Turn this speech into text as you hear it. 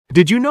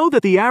Did you know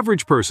that the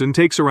average person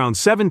takes around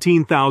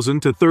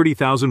 17,000 to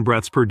 30,000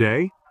 breaths per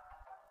day?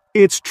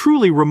 It's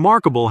truly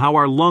remarkable how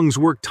our lungs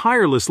work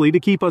tirelessly to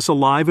keep us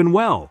alive and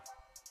well.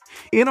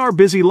 In our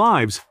busy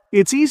lives,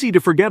 it's easy to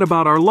forget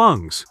about our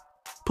lungs.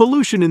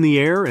 Pollution in the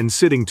air and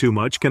sitting too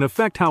much can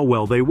affect how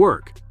well they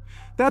work.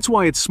 That's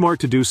why it's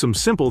smart to do some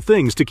simple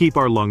things to keep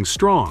our lungs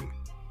strong.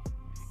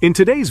 In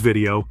today's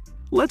video,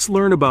 let's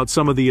learn about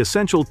some of the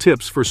essential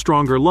tips for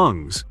stronger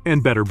lungs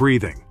and better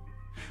breathing.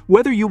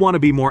 Whether you want to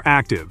be more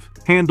active,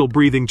 handle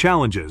breathing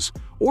challenges,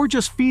 or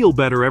just feel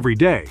better every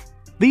day,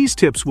 these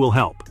tips will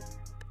help.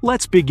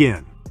 Let's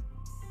begin.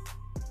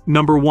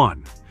 Number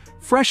 1.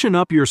 Freshen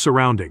up your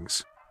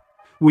surroundings.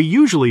 We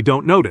usually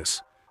don't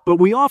notice, but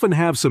we often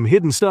have some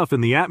hidden stuff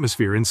in the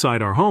atmosphere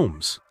inside our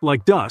homes,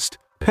 like dust,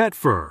 pet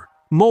fur,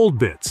 mold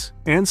bits,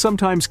 and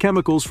sometimes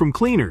chemicals from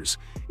cleaners,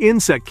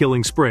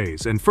 insect-killing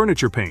sprays, and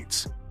furniture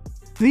paints.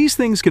 These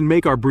things can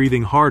make our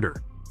breathing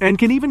harder, and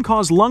can even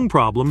cause lung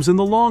problems in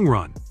the long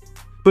run.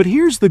 But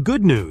here's the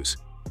good news.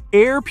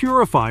 Air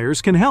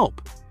purifiers can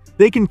help.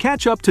 They can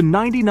catch up to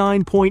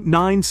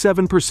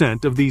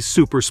 99.97% of these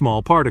super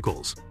small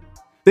particles.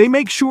 They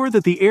make sure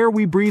that the air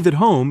we breathe at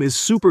home is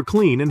super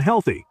clean and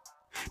healthy.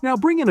 Now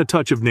bring in a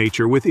touch of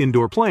nature with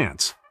indoor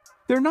plants.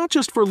 They're not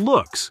just for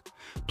looks.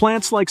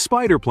 Plants like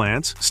spider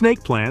plants,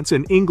 snake plants,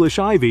 and English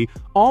ivy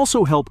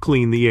also help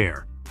clean the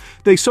air.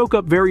 They soak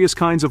up various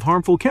kinds of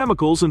harmful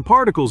chemicals and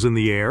particles in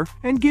the air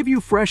and give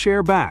you fresh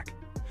air back.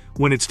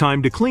 When it's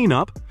time to clean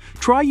up,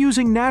 try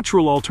using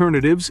natural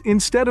alternatives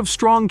instead of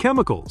strong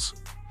chemicals.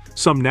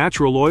 Some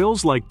natural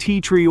oils like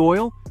tea tree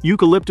oil,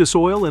 eucalyptus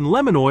oil, and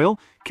lemon oil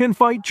can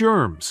fight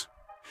germs.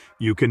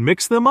 You can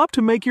mix them up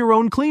to make your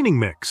own cleaning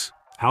mix.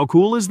 How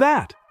cool is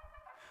that?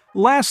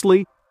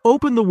 Lastly,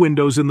 open the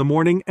windows in the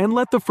morning and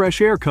let the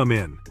fresh air come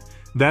in.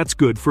 That's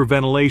good for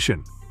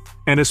ventilation,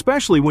 and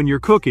especially when you're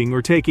cooking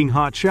or taking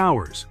hot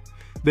showers.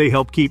 They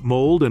help keep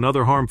mold and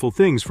other harmful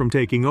things from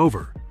taking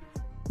over.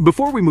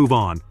 Before we move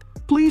on,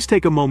 please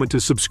take a moment to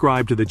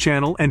subscribe to the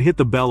channel and hit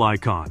the bell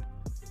icon.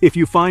 If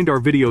you find our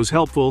videos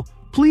helpful,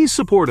 please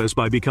support us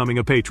by becoming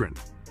a patron.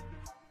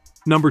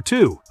 Number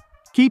 2.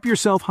 Keep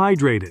yourself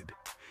hydrated.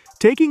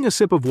 Taking a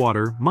sip of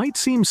water might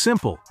seem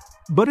simple,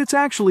 but it's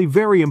actually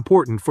very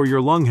important for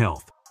your lung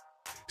health.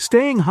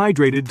 Staying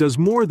hydrated does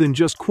more than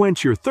just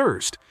quench your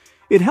thirst.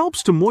 It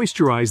helps to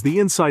moisturize the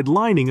inside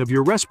lining of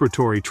your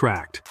respiratory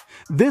tract.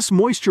 This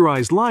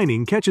moisturized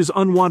lining catches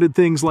unwanted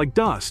things like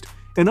dust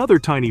and other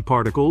tiny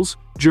particles,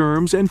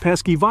 germs, and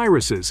pesky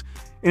viruses,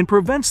 and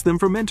prevents them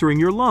from entering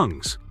your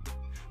lungs.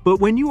 But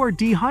when you are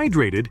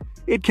dehydrated,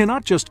 it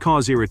cannot just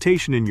cause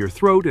irritation in your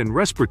throat and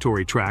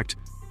respiratory tract,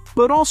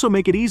 but also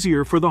make it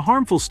easier for the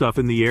harmful stuff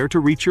in the air to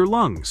reach your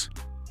lungs.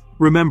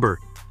 Remember,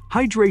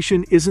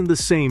 hydration isn't the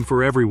same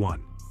for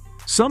everyone.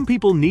 Some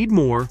people need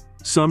more,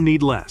 some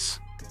need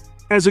less.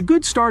 As a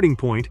good starting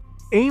point,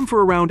 aim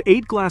for around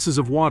 8 glasses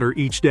of water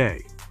each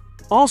day.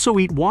 Also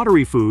eat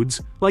watery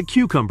foods like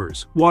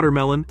cucumbers,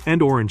 watermelon, and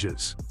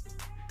oranges.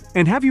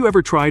 And have you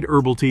ever tried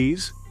herbal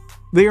teas?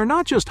 They are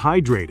not just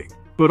hydrating,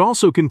 but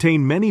also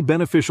contain many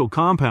beneficial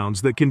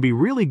compounds that can be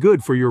really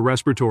good for your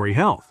respiratory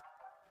health.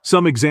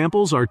 Some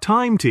examples are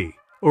thyme tea,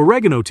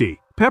 oregano tea,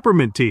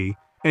 peppermint tea,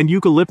 and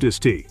eucalyptus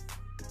tea.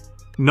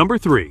 Number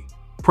 3.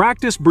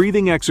 Practice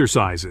breathing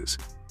exercises.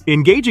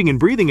 Engaging in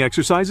breathing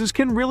exercises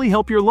can really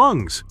help your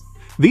lungs.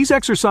 These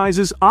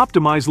exercises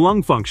optimize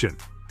lung function,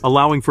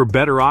 allowing for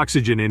better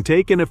oxygen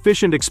intake and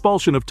efficient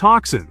expulsion of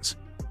toxins.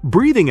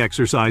 Breathing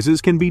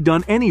exercises can be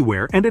done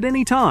anywhere and at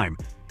any time,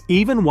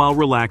 even while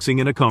relaxing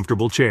in a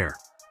comfortable chair.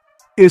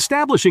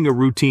 Establishing a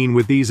routine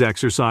with these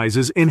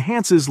exercises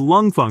enhances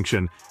lung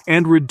function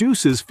and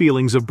reduces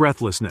feelings of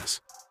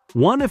breathlessness.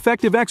 One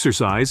effective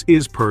exercise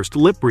is pursed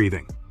lip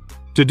breathing.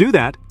 To do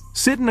that,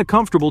 sit in a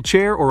comfortable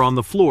chair or on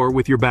the floor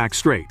with your back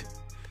straight.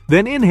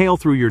 Then inhale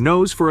through your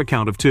nose for a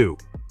count of 2.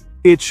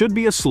 It should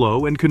be a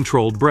slow and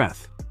controlled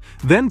breath.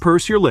 Then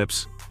purse your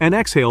lips and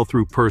exhale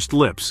through pursed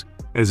lips,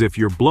 as if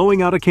you're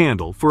blowing out a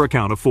candle for a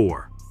count of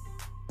 4.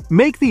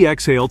 Make the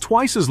exhale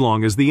twice as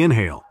long as the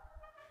inhale.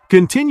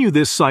 Continue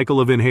this cycle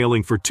of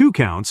inhaling for 2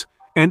 counts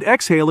and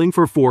exhaling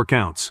for 4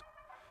 counts.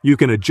 You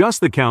can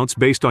adjust the counts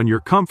based on your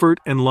comfort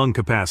and lung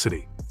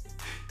capacity.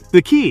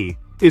 The key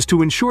is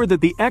to ensure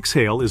that the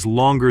exhale is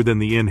longer than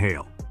the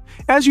inhale.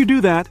 As you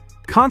do that,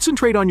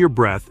 concentrate on your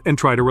breath and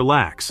try to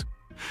relax.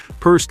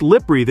 Pursed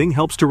lip breathing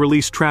helps to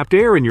release trapped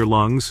air in your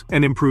lungs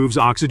and improves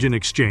oxygen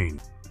exchange.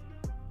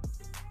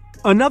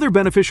 Another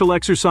beneficial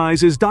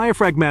exercise is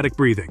diaphragmatic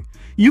breathing.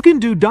 You can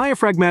do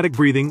diaphragmatic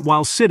breathing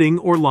while sitting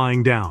or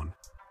lying down.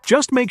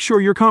 Just make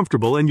sure you're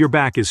comfortable and your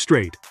back is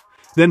straight.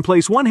 Then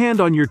place one hand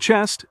on your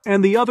chest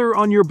and the other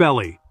on your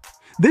belly.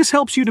 This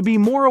helps you to be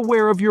more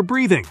aware of your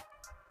breathing.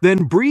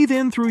 Then breathe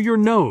in through your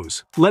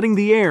nose, letting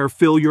the air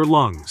fill your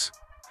lungs.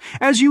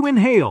 As you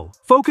inhale,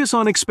 focus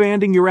on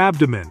expanding your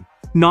abdomen,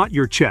 not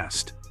your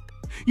chest.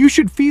 You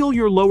should feel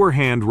your lower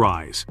hand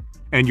rise,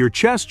 and your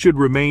chest should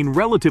remain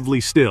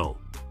relatively still.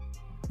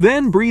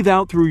 Then breathe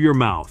out through your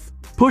mouth,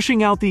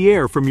 pushing out the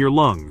air from your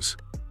lungs.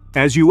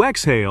 As you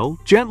exhale,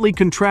 gently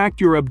contract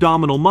your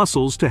abdominal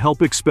muscles to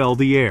help expel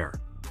the air.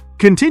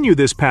 Continue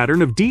this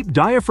pattern of deep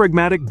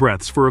diaphragmatic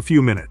breaths for a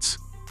few minutes.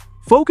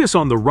 Focus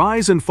on the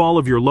rise and fall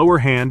of your lower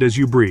hand as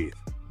you breathe.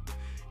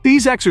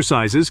 These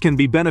exercises can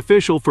be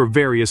beneficial for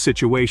various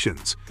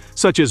situations,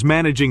 such as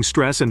managing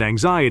stress and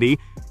anxiety,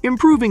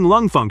 improving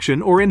lung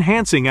function, or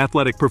enhancing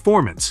athletic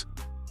performance.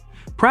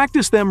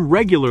 Practice them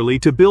regularly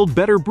to build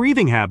better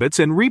breathing habits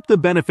and reap the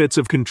benefits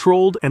of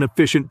controlled and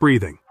efficient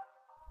breathing.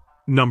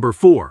 Number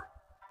 4.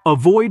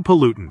 Avoid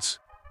pollutants.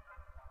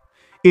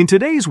 In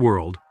today's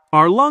world,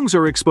 our lungs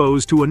are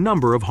exposed to a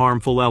number of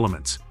harmful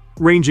elements,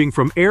 ranging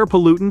from air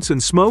pollutants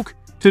and smoke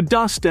to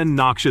dust and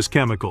noxious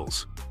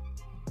chemicals.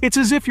 It's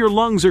as if your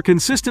lungs are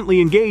consistently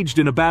engaged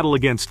in a battle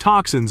against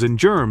toxins and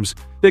germs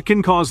that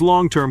can cause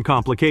long-term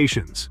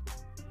complications.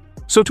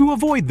 So to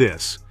avoid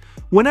this,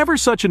 whenever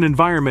such an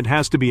environment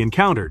has to be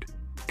encountered,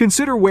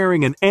 consider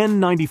wearing an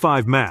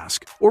N95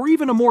 mask or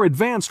even a more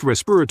advanced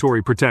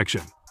respiratory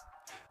protection.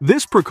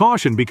 This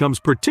precaution becomes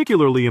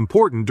particularly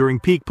important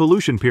during peak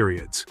pollution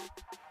periods.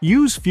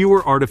 Use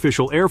fewer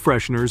artificial air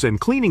fresheners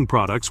and cleaning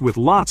products with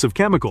lots of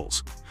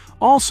chemicals.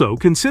 Also,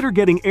 consider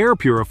getting air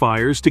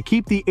purifiers to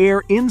keep the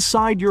air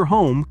inside your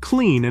home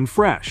clean and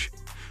fresh.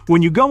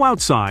 When you go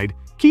outside,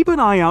 keep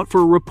an eye out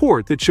for a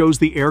report that shows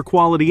the Air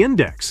Quality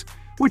Index,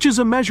 which is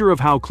a measure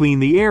of how clean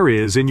the air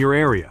is in your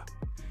area.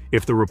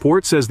 If the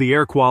report says the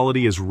air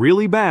quality is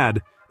really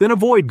bad, then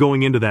avoid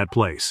going into that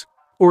place,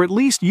 or at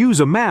least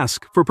use a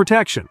mask for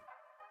protection.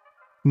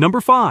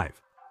 Number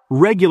 5.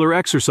 Regular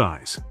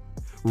exercise.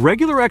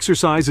 Regular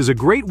exercise is a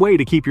great way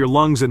to keep your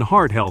lungs and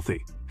heart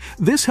healthy.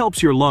 This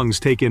helps your lungs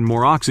take in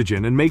more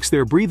oxygen and makes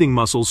their breathing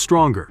muscles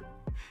stronger.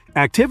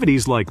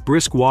 Activities like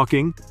brisk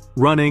walking,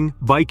 running,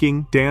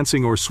 biking,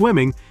 dancing, or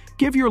swimming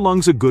give your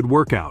lungs a good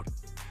workout.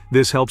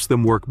 This helps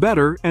them work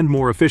better and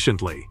more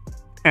efficiently.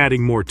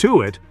 Adding more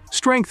to it,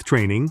 strength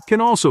training can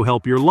also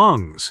help your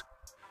lungs.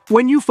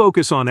 When you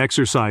focus on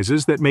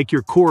exercises that make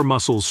your core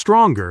muscles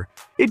stronger,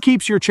 it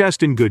keeps your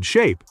chest in good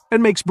shape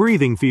and makes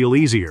breathing feel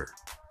easier.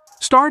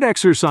 Start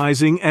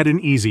exercising at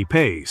an easy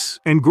pace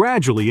and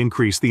gradually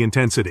increase the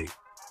intensity.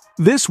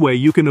 This way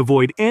you can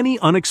avoid any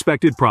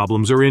unexpected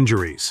problems or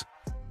injuries.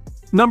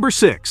 Number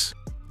 6.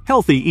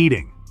 Healthy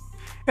eating.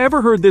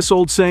 Ever heard this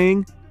old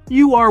saying,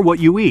 "You are what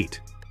you eat"?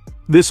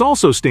 This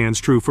also stands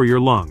true for your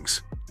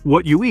lungs.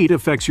 What you eat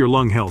affects your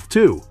lung health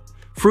too.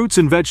 Fruits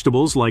and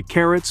vegetables like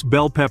carrots,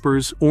 bell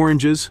peppers,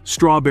 oranges,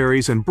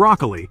 strawberries, and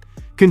broccoli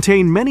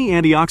contain many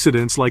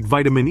antioxidants like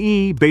vitamin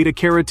E,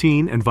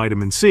 beta-carotene, and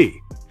vitamin C.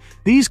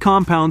 These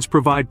compounds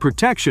provide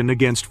protection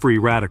against free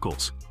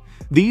radicals.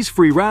 These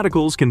free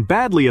radicals can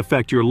badly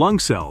affect your lung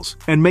cells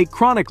and make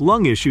chronic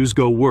lung issues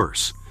go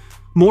worse.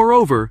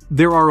 Moreover,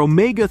 there are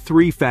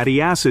omega-3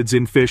 fatty acids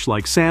in fish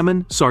like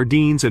salmon,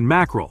 sardines, and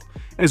mackerel,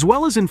 as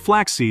well as in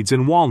flax seeds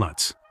and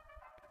walnuts.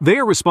 They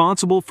are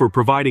responsible for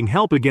providing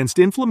help against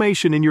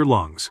inflammation in your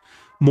lungs.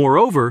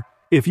 Moreover,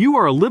 if you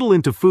are a little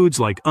into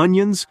foods like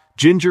onions,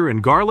 ginger,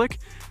 and garlic,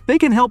 they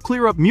can help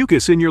clear up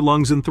mucus in your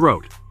lungs and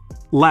throat.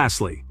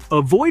 Lastly,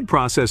 avoid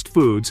processed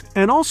foods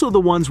and also the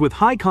ones with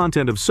high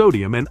content of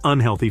sodium and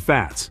unhealthy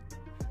fats.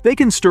 They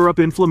can stir up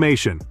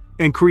inflammation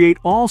and create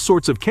all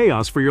sorts of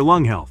chaos for your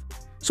lung health,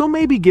 so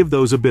maybe give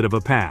those a bit of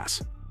a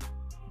pass.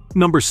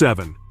 Number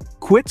 7.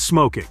 Quit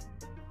smoking.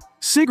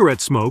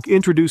 Cigarette smoke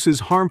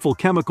introduces harmful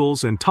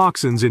chemicals and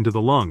toxins into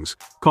the lungs,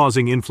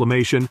 causing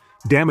inflammation,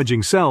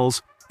 damaging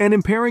cells, and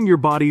impairing your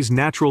body's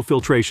natural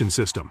filtration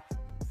system.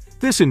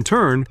 This in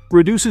turn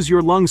reduces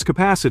your lungs'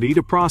 capacity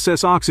to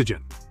process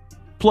oxygen.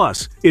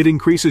 Plus, it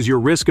increases your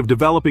risk of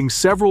developing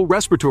several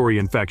respiratory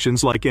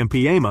infections like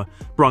emphysema,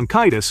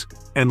 bronchitis,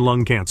 and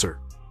lung cancer.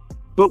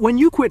 But when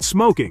you quit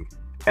smoking,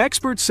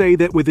 experts say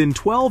that within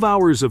 12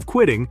 hours of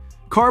quitting,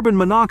 carbon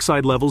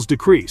monoxide levels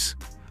decrease,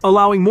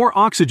 allowing more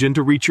oxygen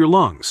to reach your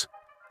lungs.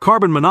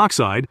 Carbon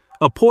monoxide,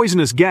 a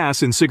poisonous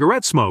gas in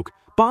cigarette smoke,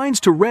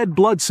 binds to red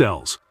blood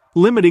cells,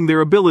 limiting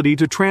their ability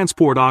to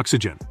transport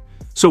oxygen.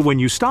 So when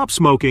you stop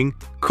smoking,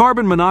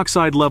 carbon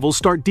monoxide levels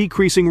start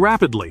decreasing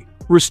rapidly,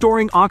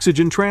 restoring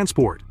oxygen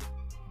transport.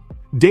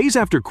 Days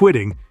after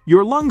quitting,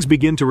 your lungs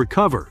begin to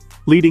recover,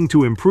 leading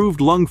to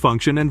improved lung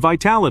function and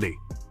vitality.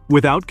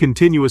 Without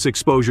continuous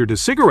exposure to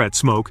cigarette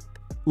smoke,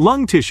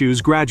 lung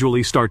tissues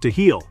gradually start to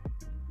heal.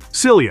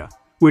 Cilia,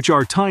 which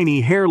are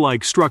tiny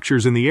hair-like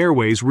structures in the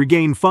airways,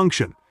 regain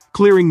function,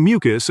 clearing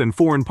mucus and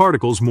foreign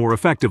particles more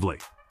effectively.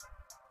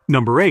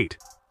 Number 8.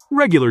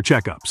 Regular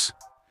checkups.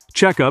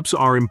 Checkups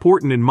are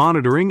important in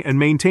monitoring and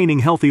maintaining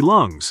healthy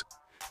lungs.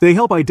 They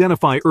help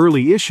identify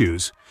early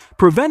issues,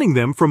 preventing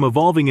them from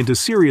evolving into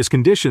serious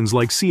conditions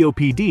like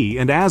COPD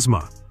and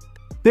asthma.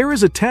 There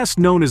is a test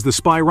known as the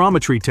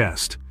spirometry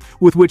test,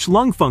 with which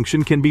lung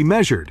function can be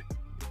measured.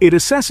 It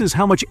assesses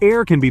how much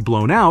air can be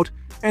blown out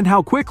and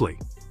how quickly.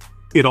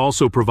 It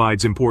also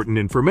provides important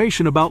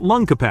information about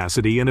lung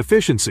capacity and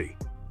efficiency.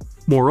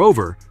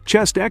 Moreover,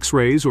 chest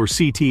X-rays or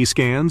CT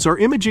scans are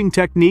imaging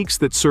techniques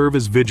that serve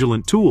as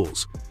vigilant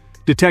tools,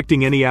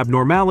 detecting any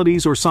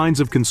abnormalities or signs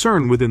of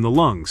concern within the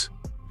lungs.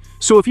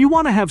 So if you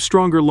want to have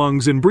stronger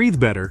lungs and breathe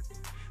better,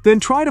 then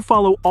try to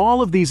follow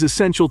all of these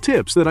essential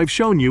tips that I've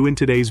shown you in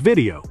today's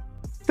video.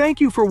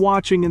 Thank you for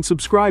watching and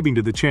subscribing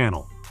to the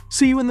channel.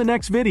 See you in the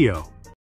next video.